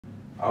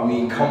I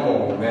mean, come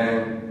on,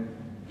 man.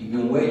 You've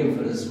been waiting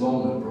for this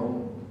moment,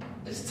 bro.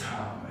 It's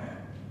time, man.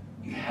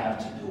 You have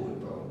to do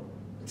it, bro.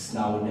 It's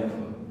now or never.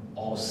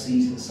 All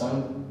season,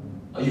 son.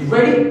 Are you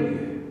ready?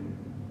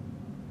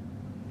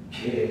 Yeah.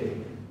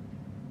 Kid.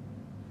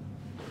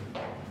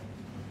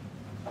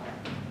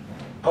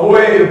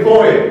 Away,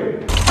 boy.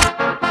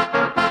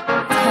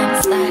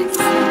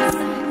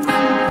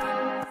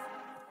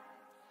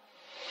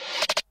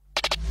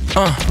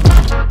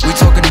 We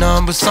talking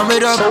numbers, sum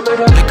it up.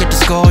 Look at the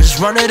score, just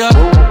run it up.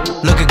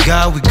 Look at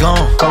God, we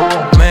gone.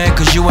 Man,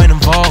 cause you ain't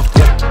involved.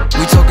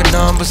 We talking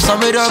numbers,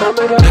 sum it up.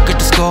 Look at the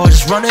score,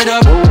 just run it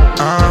up.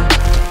 I'm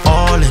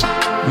all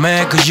in.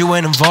 Man, cause you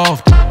ain't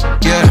involved.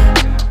 Yeah.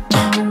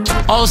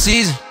 All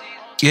season.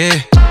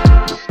 Yeah.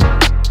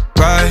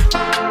 Right.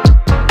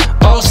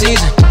 All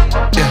season.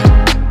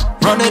 Yeah.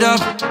 Run it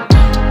up.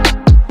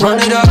 Run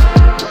it up.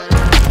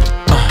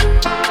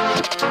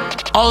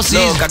 All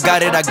season. Look, I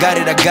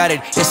got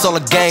it. It's all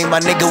a game, my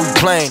nigga, we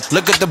playing.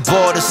 Look at the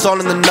board, it's all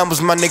in the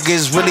numbers, my nigga,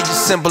 it's really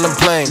just simple and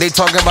plain. They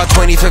talking about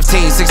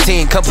 2015,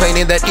 16,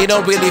 complaining that it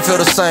don't really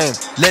feel the same.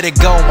 Let it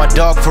go, my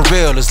dog, for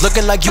real. It's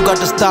looking like you got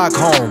the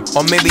Stockholm.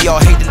 Or maybe y'all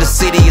hate that the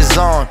city is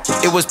on.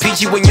 It was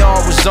peachy when y'all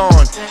was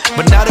on.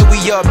 But now that we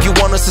up, you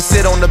want us to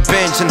sit on the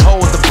bench and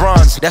hold the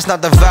bronze. That's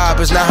not the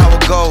vibe, it's not how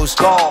it goes.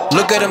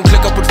 Look at them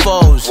click up with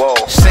foes.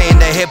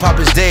 Saying that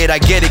hip-hop is dead, I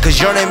get it, cause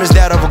your name is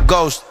that of a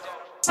ghost.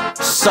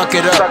 Suck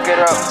it up.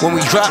 When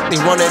we drop, they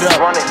run it up.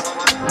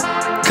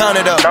 Count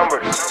it up.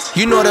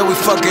 You know that we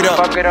fuck it up.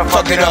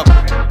 Fuck it up.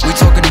 We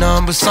talking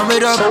numbers, sum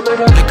it up.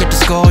 Look at the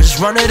score, just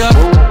run it up.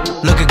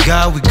 Look at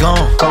God, we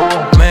gone.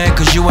 Man,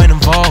 cause you ain't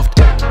involved.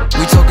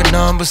 We talking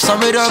numbers,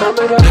 sum it up.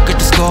 Look at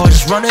the score,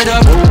 just run it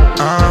up.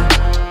 I'm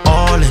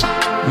all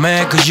in.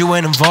 Man, cause you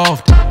ain't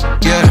involved.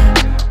 Yeah.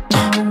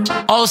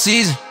 All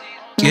season.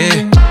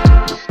 Yeah.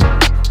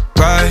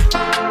 Right.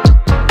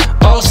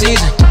 All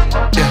season.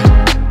 Yeah.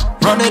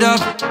 Run it up,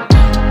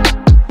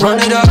 run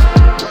it up,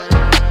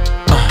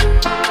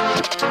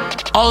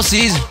 all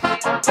season.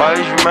 Why is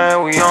you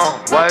man we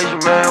on? Why is you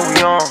man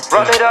we on?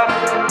 Run it up.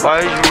 Why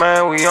is you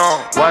man we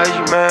on? Why is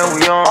you man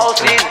we on? All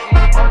season.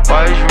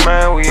 Why is you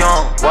man we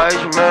on? Why is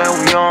you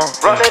man we on?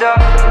 Run it up.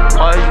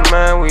 Why is you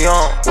man we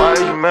on? Why is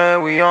you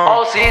man we on?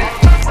 All season.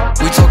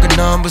 We talking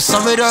numbers,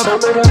 sum it up.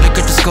 Look at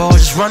the score,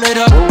 just run it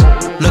up.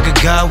 Look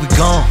at God, we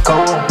gone.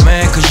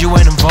 Man, cause you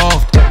ain't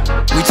involved.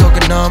 We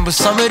talking numbers,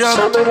 sum it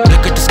up.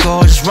 Look at the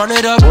score, just run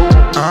it up.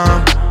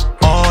 I'm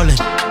all in.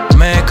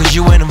 Man, cause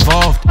you ain't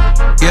involved.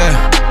 Yeah.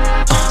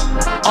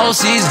 All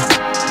season.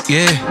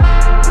 Yeah.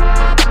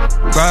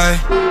 Right.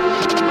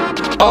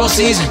 All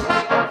season.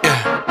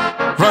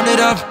 Yeah. Run it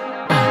up.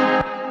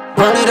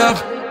 Run it up.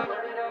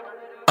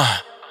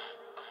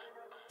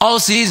 All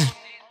season.